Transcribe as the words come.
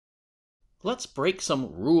Let's break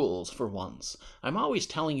some rules for once. I'm always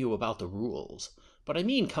telling you about the rules. But I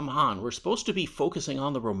mean, come on, we're supposed to be focusing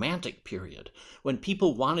on the Romantic period, when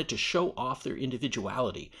people wanted to show off their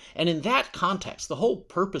individuality. And in that context, the whole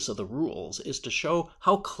purpose of the rules is to show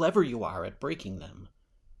how clever you are at breaking them.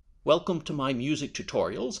 Welcome to my music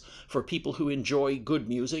tutorials for people who enjoy good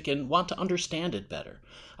music and want to understand it better.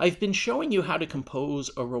 I've been showing you how to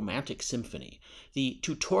compose a romantic symphony, the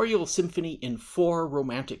tutorial symphony in 4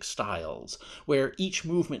 romantic styles, where each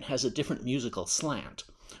movement has a different musical slant.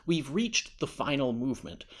 We've reached the final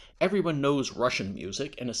movement. Everyone knows Russian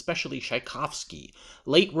music, and especially Tchaikovsky.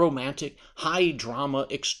 Late romantic, high drama,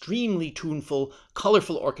 extremely tuneful,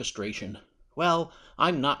 colorful orchestration. Well,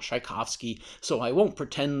 I'm not Tchaikovsky, so I won't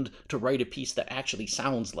pretend to write a piece that actually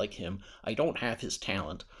sounds like him. I don't have his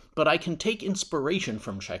talent. But I can take inspiration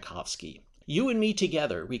from Tchaikovsky. You and me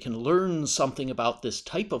together, we can learn something about this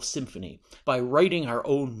type of symphony by writing our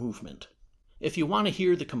own movement. If you want to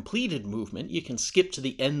hear the completed movement, you can skip to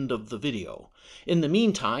the end of the video. In the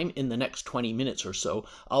meantime, in the next 20 minutes or so,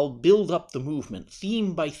 I'll build up the movement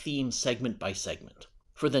theme by theme, segment by segment.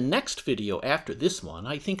 For the next video after this one,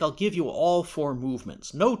 I think I'll give you all 4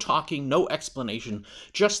 movements. No talking, no explanation,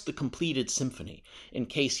 just the completed symphony, in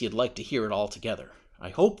case you'd like to hear it all together. I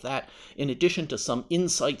hope that, in addition to some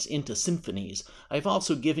insights into symphonies, I've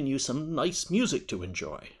also given you some nice music to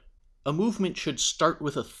enjoy. A movement should start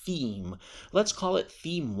with a theme. Let's call it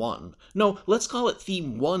Theme 1. No, let's call it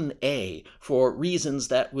Theme 1A for reasons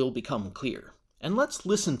that will become clear. And let's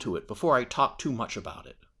listen to it before I talk too much about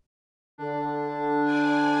it.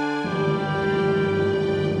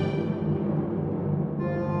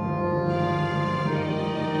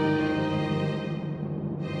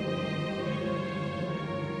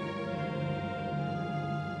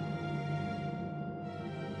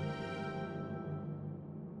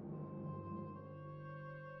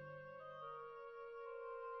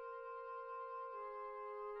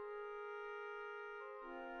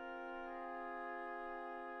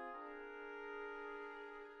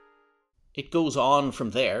 It goes on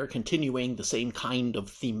from there, continuing the same kind of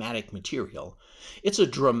thematic material. It's a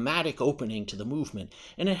dramatic opening to the movement,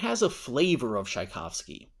 and it has a flavor of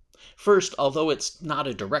Tchaikovsky. First, although it's not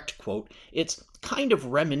a direct quote, it's kind of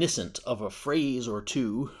reminiscent of a phrase or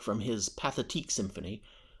two from his Pathétique symphony.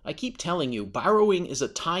 I keep telling you, borrowing is a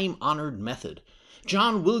time-honored method.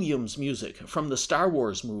 John Williams' music from the Star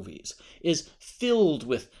Wars movies is filled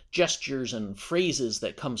with gestures and phrases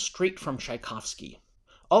that come straight from Tchaikovsky.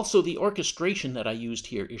 Also, the orchestration that I used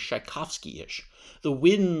here is Tchaikovsky-ish. The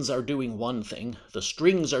winds are doing one thing, the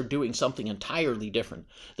strings are doing something entirely different,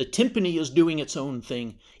 the tympani is doing its own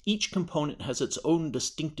thing, each component has its own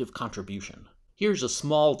distinctive contribution. Here's a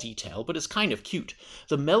small detail, but it's kind of cute.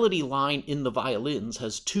 The melody line in the violins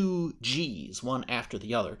has 2 Gs, one after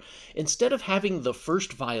the other. Instead of having the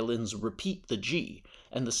first violins repeat the G,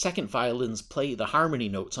 and the second violins play the harmony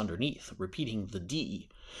notes underneath, repeating the D,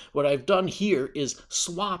 what I've done here is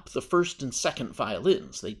swap the first and second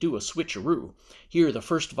violins. They do a switcheroo. Here the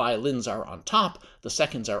first violins are on top, the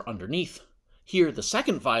seconds are underneath. Here the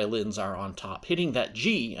second violins are on top, hitting that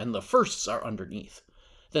G, and the firsts are underneath.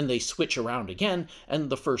 Then they switch around again, and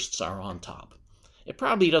the firsts are on top. It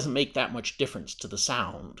probably doesn't make that much difference to the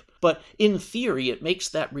sound, but in theory it makes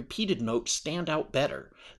that repeated note stand out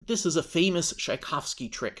better. This is a famous Tchaikovsky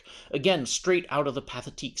trick, again straight out of the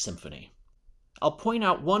Pathétique symphony. I'll point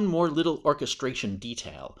out one more little orchestration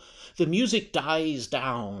detail. The music dies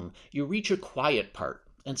down, you reach a quiet part,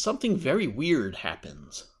 and something very weird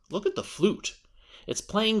happens. Look at the flute. It's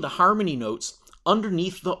playing the harmony notes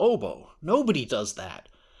underneath the oboe. Nobody does that.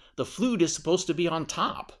 The flute is supposed to be on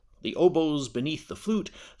top. The oboes beneath the flute,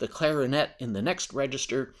 the clarinet in the next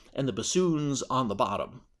register, and the bassoons on the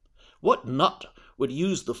bottom. What nut would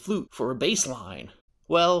use the flute for a bass line?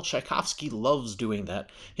 Well, Tchaikovsky loves doing that.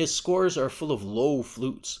 His scores are full of low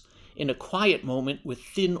flutes. In a quiet moment with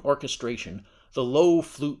thin orchestration, the low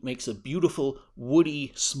flute makes a beautiful,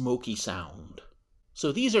 woody, smoky sound.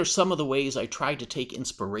 So these are some of the ways I tried to take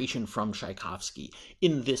inspiration from Tchaikovsky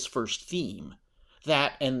in this first theme.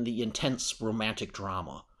 That and the intense romantic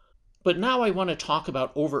drama. But now I want to talk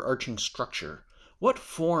about overarching structure. What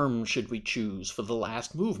form should we choose for the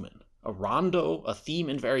last movement? A rondo, a theme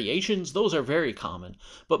and variations, those are very common,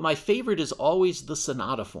 but my favorite is always the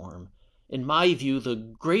sonata form. In my view,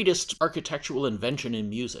 the greatest architectural invention in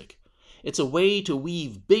music. It's a way to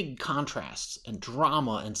weave big contrasts and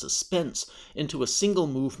drama and suspense into a single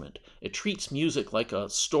movement. It treats music like a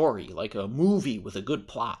story, like a movie with a good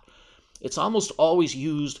plot. It's almost always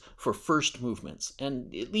used for first movements,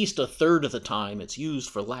 and at least a third of the time it's used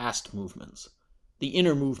for last movements. The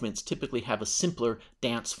inner movements typically have a simpler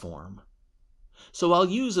dance form. So I'll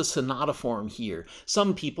use a sonata form here.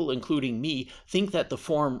 Some people, including me, think that the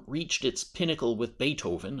form reached its pinnacle with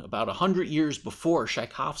Beethoven about 100 years before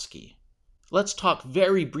Tchaikovsky. Let's talk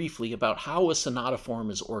very briefly about how a sonata form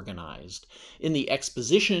is organized. In the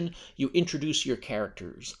exposition, you introduce your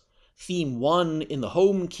characters. Theme 1 in the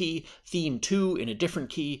home key, theme 2 in a different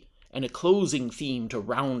key, and a closing theme to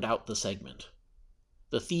round out the segment.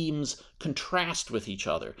 The themes contrast with each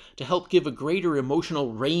other to help give a greater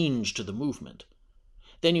emotional range to the movement.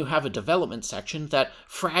 Then you have a development section that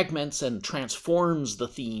fragments and transforms the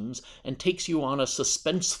themes and takes you on a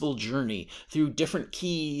suspenseful journey through different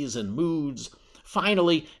keys and moods.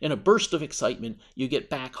 Finally, in a burst of excitement, you get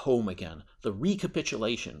back home again. The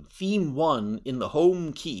recapitulation, theme 1 in the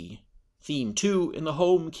home key, theme 2 in the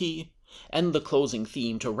home key, and the closing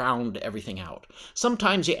theme to round everything out.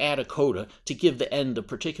 Sometimes you add a coda to give the end a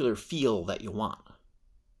particular feel that you want.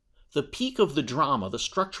 The peak of the drama, the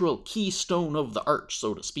structural keystone of the arch,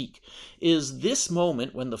 so to speak, is this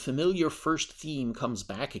moment when the familiar first theme comes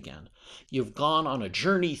back again. You've gone on a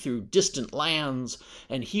journey through distant lands,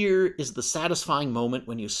 and here is the satisfying moment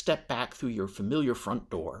when you step back through your familiar front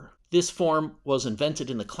door. This form was invented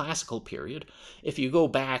in the classical period. If you go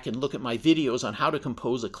back and look at my videos on how to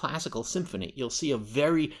compose a classical symphony, you'll see a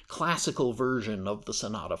very classical version of the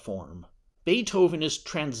sonata form. Beethoven is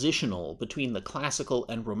transitional between the classical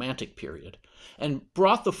and romantic period, and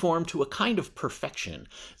brought the form to a kind of perfection.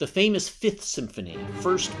 The famous Fifth Symphony,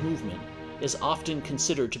 first movement, is often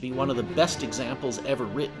considered to be one of the best examples ever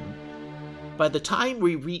written. By the time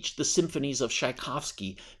we reach the symphonies of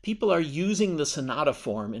Tchaikovsky, people are using the sonata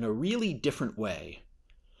form in a really different way.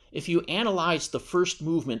 If you analyze the first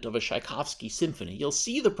movement of a Tchaikovsky symphony, you'll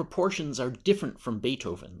see the proportions are different from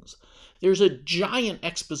Beethoven's. There's a giant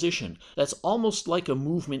exposition that's almost like a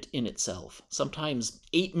movement in itself, sometimes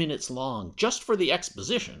 8 minutes long, just for the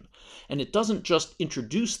exposition. And it doesn't just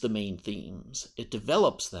introduce the main themes, it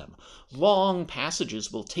develops them. Long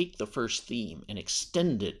passages will take the first theme and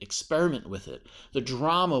extend it, experiment with it. The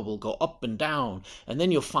drama will go up and down, and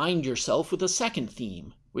then you'll find yourself with a second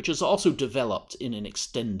theme, which is also developed in an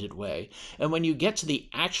extended way. And when you get to the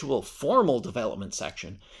actual formal development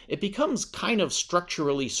section, it becomes kind of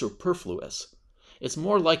structurally superfluous. It's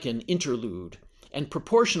more like an interlude, and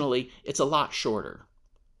proportionally, it's a lot shorter.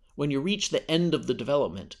 When you reach the end of the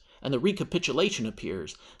development, and the recapitulation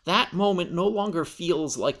appears, that moment no longer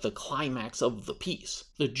feels like the climax of the piece.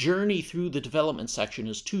 The journey through the development section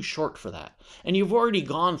is too short for that, and you've already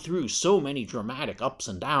gone through so many dramatic ups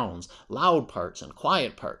and downs, loud parts and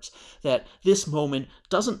quiet parts, that this moment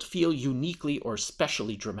doesn't feel uniquely or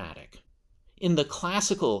specially dramatic. In the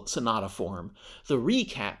classical sonata form, the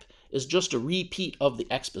recap is just a repeat of the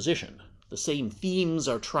exposition. The same themes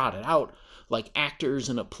are trotted out, like actors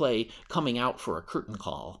in a play coming out for a curtain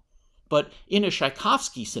call. But in a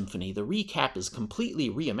Tchaikovsky symphony, the recap is completely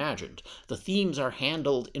reimagined. The themes are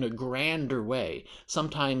handled in a grander way,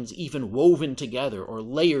 sometimes even woven together or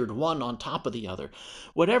layered one on top of the other.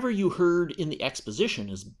 Whatever you heard in the exposition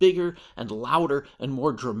is bigger and louder and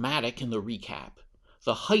more dramatic in the recap.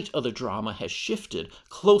 The height of the drama has shifted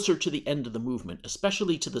closer to the end of the movement,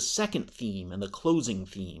 especially to the second theme and the closing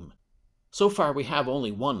theme. So far we have only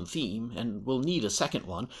one theme, and we'll need a second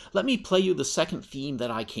one. Let me play you the second theme that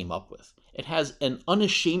I came up with. It has an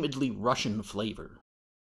unashamedly Russian flavor.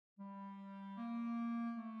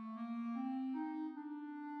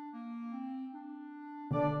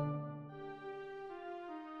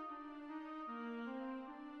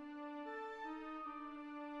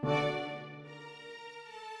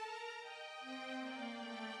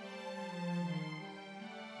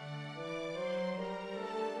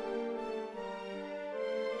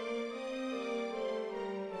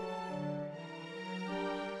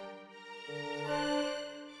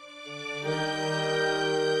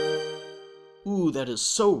 Ooh, that is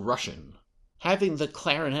so Russian. Having the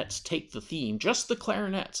clarinets take the theme, just the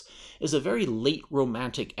clarinets, is a very late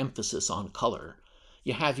romantic emphasis on color.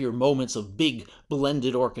 You have your moments of big,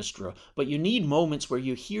 blended orchestra, but you need moments where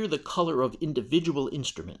you hear the color of individual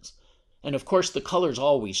instruments. And of course, the color's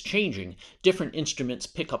always changing. Different instruments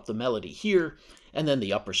pick up the melody here, and then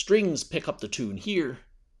the upper strings pick up the tune here.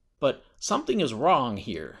 But something is wrong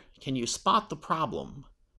here. Can you spot the problem?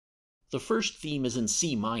 The first theme is in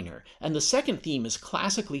C minor, and the second theme is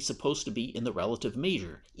classically supposed to be in the relative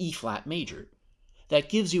major, E flat major. That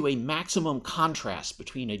gives you a maximum contrast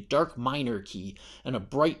between a dark minor key and a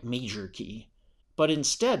bright major key. But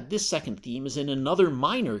instead, this second theme is in another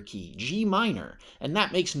minor key, G minor, and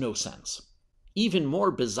that makes no sense. Even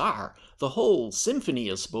more bizarre, The whole symphony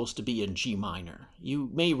is supposed to be in G minor.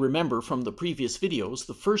 You may remember from the previous videos,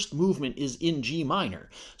 the first movement is in G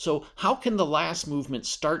minor. So how can the last movement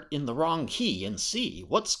start in the wrong key in C?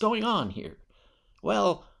 What's going on here?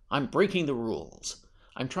 Well, I'm breaking the rules.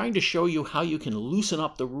 I'm trying to show you how you can loosen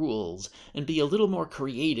up the rules and be a little more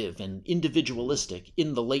creative and individualistic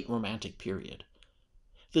in the late Romantic period.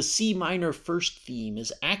 The C minor first theme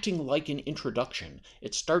is acting like an introduction.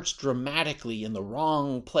 It starts dramatically in the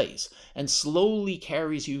wrong place and slowly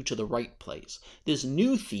carries you to the right place. This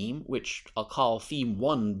new theme, which I'll call theme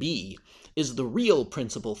 1B, is the real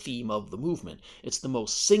principal theme of the movement. It's the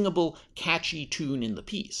most singable, catchy tune in the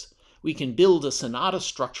piece. We can build a sonata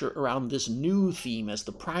structure around this new theme as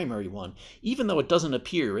the primary one, even though it doesn't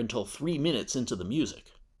appear until 3 minutes into the music.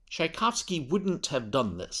 Tchaikovsky wouldn't have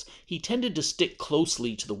done this. He tended to stick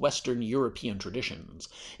closely to the Western European traditions.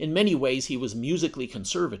 In many ways, he was musically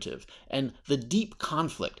conservative, and the deep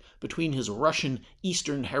conflict between his Russian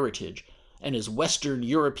Eastern heritage and his Western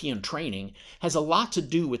European training has a lot to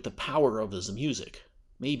do with the power of his music.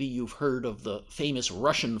 Maybe you've heard of the famous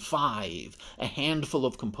Russian Five, a handful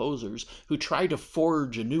of composers who try to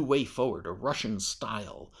forge a new way forward, a Russian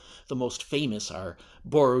style. The most famous are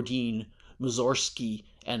Borodin, Mussorgsky,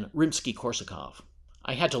 and Rimsky-Korsakov.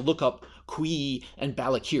 I had to look up Kui and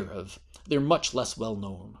Balakirev. They're much less well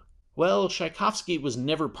known. Well, Tchaikovsky was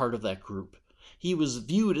never part of that group. He was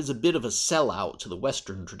viewed as a bit of a sellout to the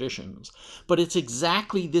Western traditions, but it's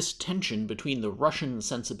exactly this tension between the Russian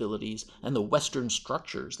sensibilities and the Western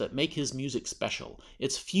structures that make his music special.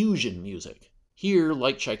 It's fusion music. Here,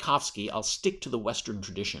 like Tchaikovsky, I'll stick to the Western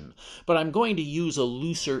tradition, but I'm going to use a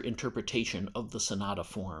looser interpretation of the sonata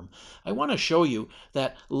form. I want to show you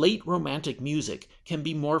that late Romantic music can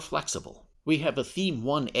be more flexible. We have a theme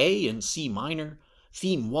 1A in C minor,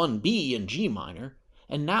 theme 1B in G minor,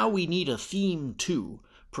 and now we need a theme 2,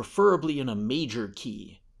 preferably in a major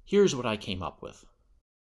key. Here's what I came up with.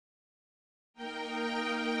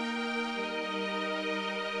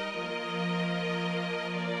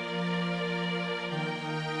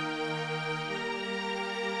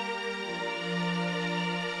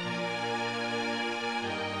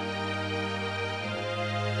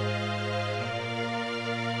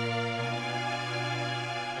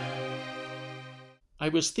 I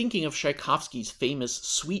was thinking of Tchaikovsky's famous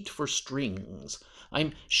Suite for Strings.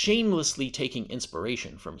 I'm shamelessly taking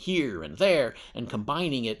inspiration from here and there and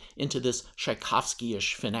combining it into this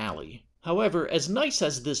Tchaikovsky-ish finale. However, as nice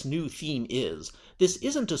as this new theme is, this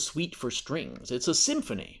isn't a suite for strings, it's a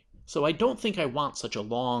symphony. So I don't think I want such a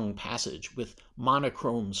long passage with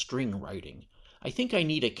monochrome string writing. I think I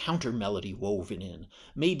need a counter melody woven in,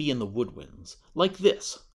 maybe in the woodwinds, like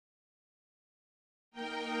this.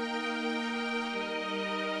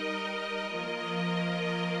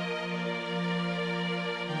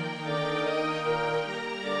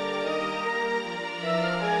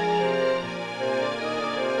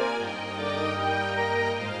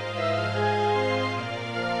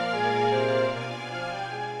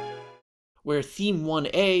 Where theme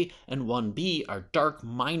 1A and 1B are dark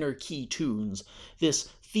minor key tunes, this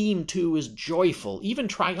theme 2 is joyful, even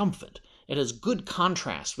triumphant. It has good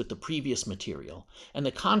contrast with the previous material, and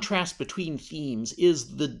the contrast between themes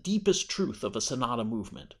is the deepest truth of a sonata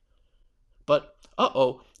movement. But,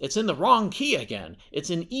 it's in the wrong key again. It's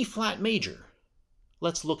in E-flat major.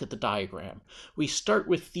 Let's look at the diagram. We start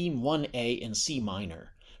with theme 1A in C minor.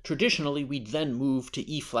 Traditionally, we'd then move to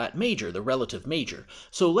E-flat major, the relative major.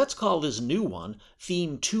 So let's call this new one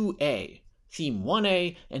theme 2A. Theme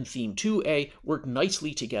 1A and theme 2A work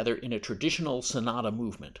nicely together in a traditional sonata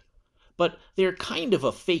movement. But they're kind of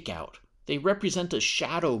a fake-out. They represent a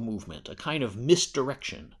shadow movement, a kind of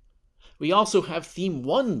misdirection. We also have theme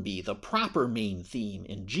 1B, the proper main theme,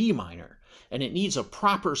 in G minor, and it needs a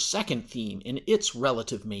proper second theme in its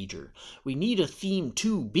relative major. We need a theme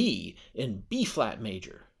 2B in B-flat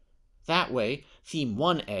major. That way, theme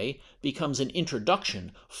 1A becomes an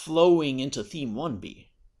introduction flowing into theme 1B,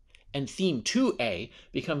 and theme 2A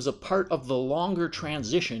becomes a part of the longer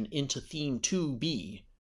transition into theme 2B.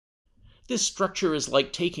 This structure is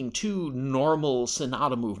like taking two normal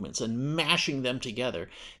sonata movements and mashing them together.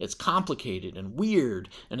 It's complicated and weird,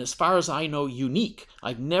 and as far as I know, unique.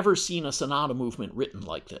 I've never seen a sonata movement written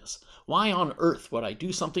like this. Why on earth would I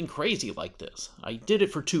do something crazy like this? I did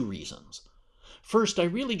it for two reasons. First, I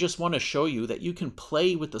really just want to show you that you can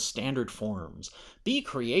play with the standard forms. Be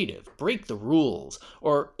creative, break the rules,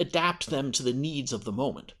 or adapt them to the needs of the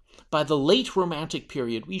moment. By the late Romantic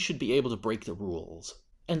period, we should be able to break the rules.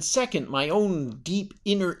 And second, my own deep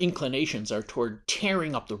inner inclinations are toward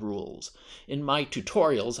tearing up the rules. In my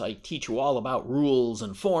tutorials, I teach you all about rules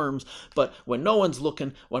and forms, but when no one's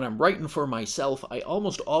looking, when I'm writing for myself, I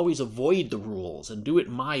almost always avoid the rules and do it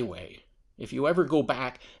my way. If you ever go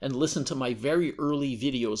back and listen to my very early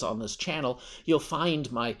videos on this channel, you'll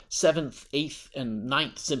find my 7th, 8th, and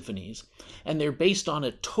 9th symphonies, and they're based on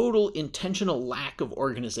a total intentional lack of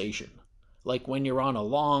organization. Like when you're on a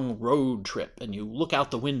long road trip and you look out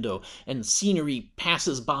the window and scenery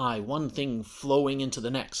passes by, one thing flowing into the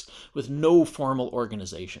next, with no formal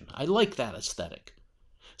organization. I like that aesthetic.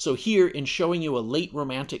 So here, in showing you a late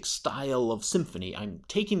Romantic style of symphony, I'm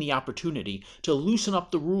taking the opportunity to loosen up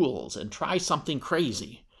the rules and try something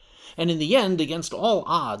crazy. And in the end, against all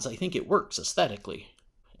odds, I think it works aesthetically.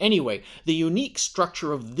 Anyway, the unique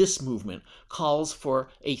structure of this movement calls for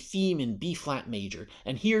a theme in B-flat major,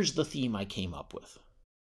 and here's the theme I came up with.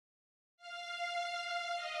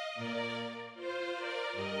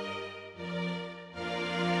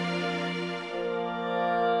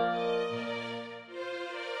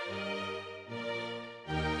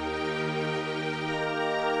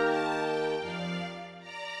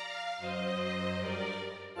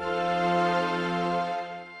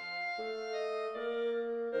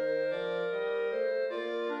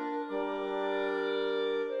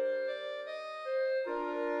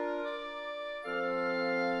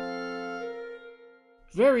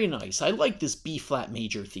 Very nice. I like this B-flat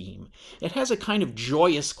major theme. It has a kind of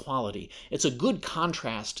joyous quality. It's a good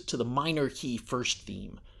contrast to the minor key first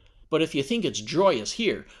theme. But if you think it's joyous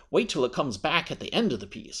here, wait till it comes back at the end of the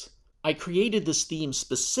piece. I created this theme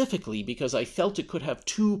specifically because I felt it could have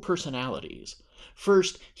two personalities.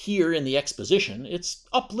 First, here in the exposition, it's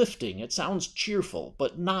uplifting, it sounds cheerful,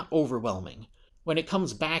 but not overwhelming. When it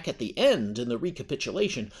comes back at the end in the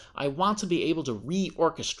recapitulation, I want to be able to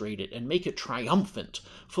re-orchestrate it and make it triumphant,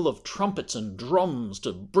 full of trumpets and drums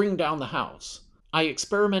to bring down the house. I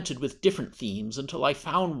experimented with different themes until I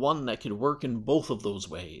found one that could work in both of those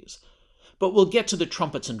ways. But we'll get to the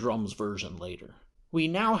trumpets and drums version later. We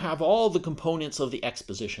now have all the components of the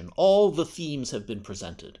exposition. All the themes have been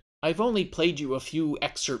presented. I've only played you a few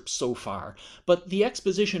excerpts so far, but the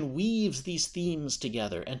exposition weaves these themes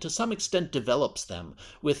together and to some extent develops them,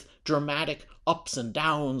 with dramatic ups and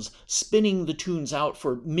downs, spinning the tunes out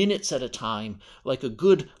for minutes at a time, like a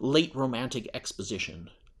good late Romantic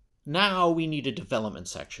exposition. Now we need a development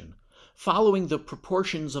section. Following the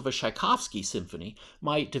proportions of a Tchaikovsky symphony,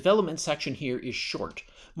 my development section here is short,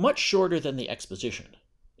 much shorter than the exposition.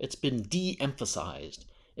 It's been de-emphasized.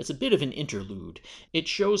 It's a bit of an interlude. It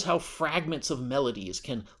shows how fragments of melodies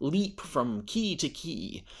can leap from key to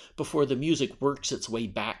key before the music works its way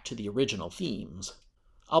back to the original themes.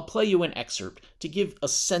 I'll play you an excerpt to give a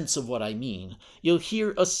sense of what I mean. You'll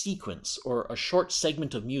hear a sequence, or a short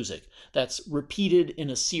segment of music, that's repeated in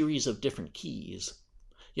a series of different keys.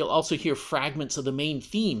 You'll also hear fragments of the main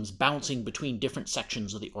themes bouncing between different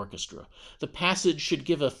sections of the orchestra. The passage should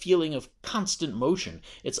give a feeling of constant motion.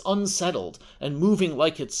 It's unsettled and moving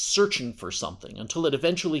like it's searching for something until it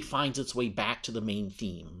eventually finds its way back to the main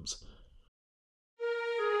themes.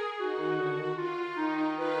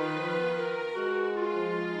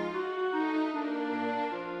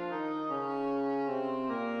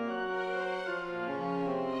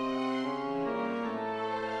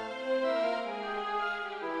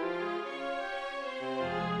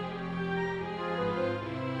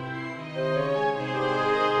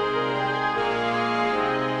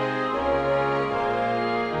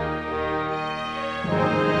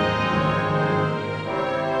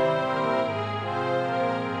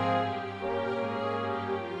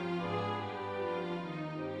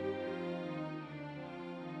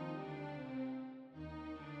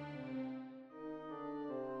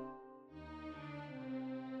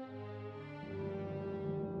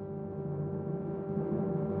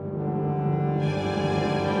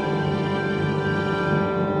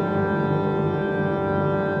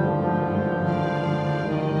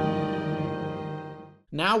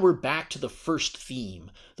 Now we're back to the first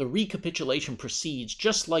theme. The recapitulation proceeds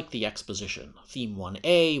just like the exposition. Theme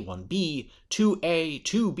 1A, 1B, 2A,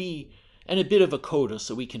 2B, and a bit of a coda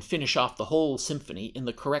so we can finish off the whole symphony in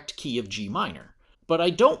the correct key of G minor. But I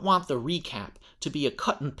don't want the recap to be a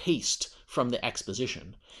cut and paste from the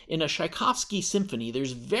exposition. In a Tchaikovsky symphony,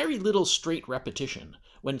 there's very little straight repetition.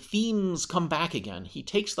 When themes come back again, he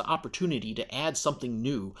takes the opportunity to add something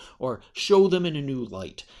new or show them in a new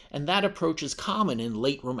light, and that approach is common in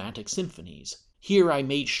late Romantic symphonies. Here I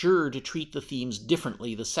made sure to treat the themes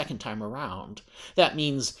differently the second time around. That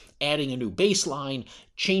means adding a new bass line,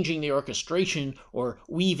 changing the orchestration, or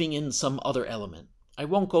weaving in some other element. I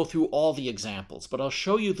won't go through all the examples, but I'll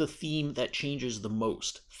show you the theme that changes the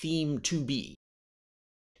most, theme 2B.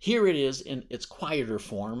 Here it is in its quieter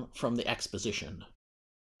form from the exposition.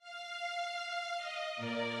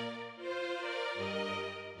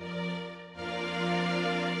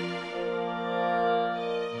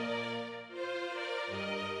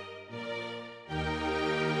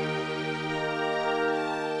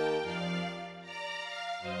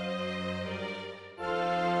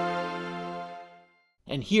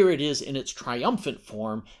 And here it is in its triumphant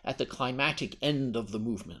form at the climactic end of the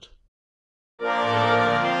movement.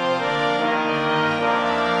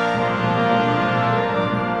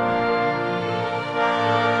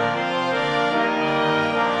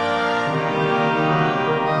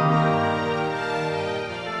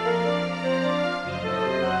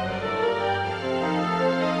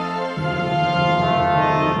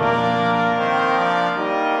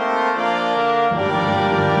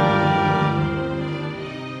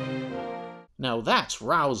 Now that's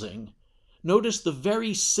rousing. Notice the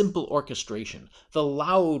very simple orchestration. The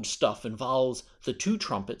loud stuff involves the 2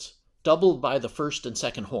 trumpets, doubled by the 1st and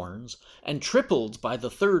 2nd horns, and tripled by the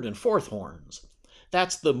 3rd and 4th horns.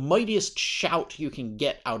 That's the mightiest shout you can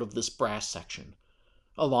get out of this brass section,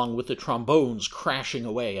 along with the trombones crashing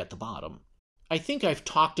away at the bottom. I think I've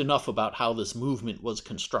talked enough about how this movement was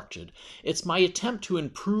constructed. It's my attempt to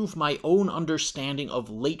improve my own understanding of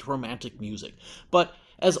late Romantic music, but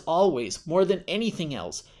as always, more than anything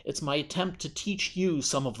else, it's my attempt to teach you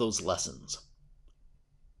some of those lessons.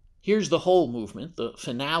 Here's the whole movement, the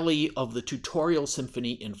finale of the tutorial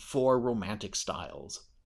symphony in 4 Romantic styles.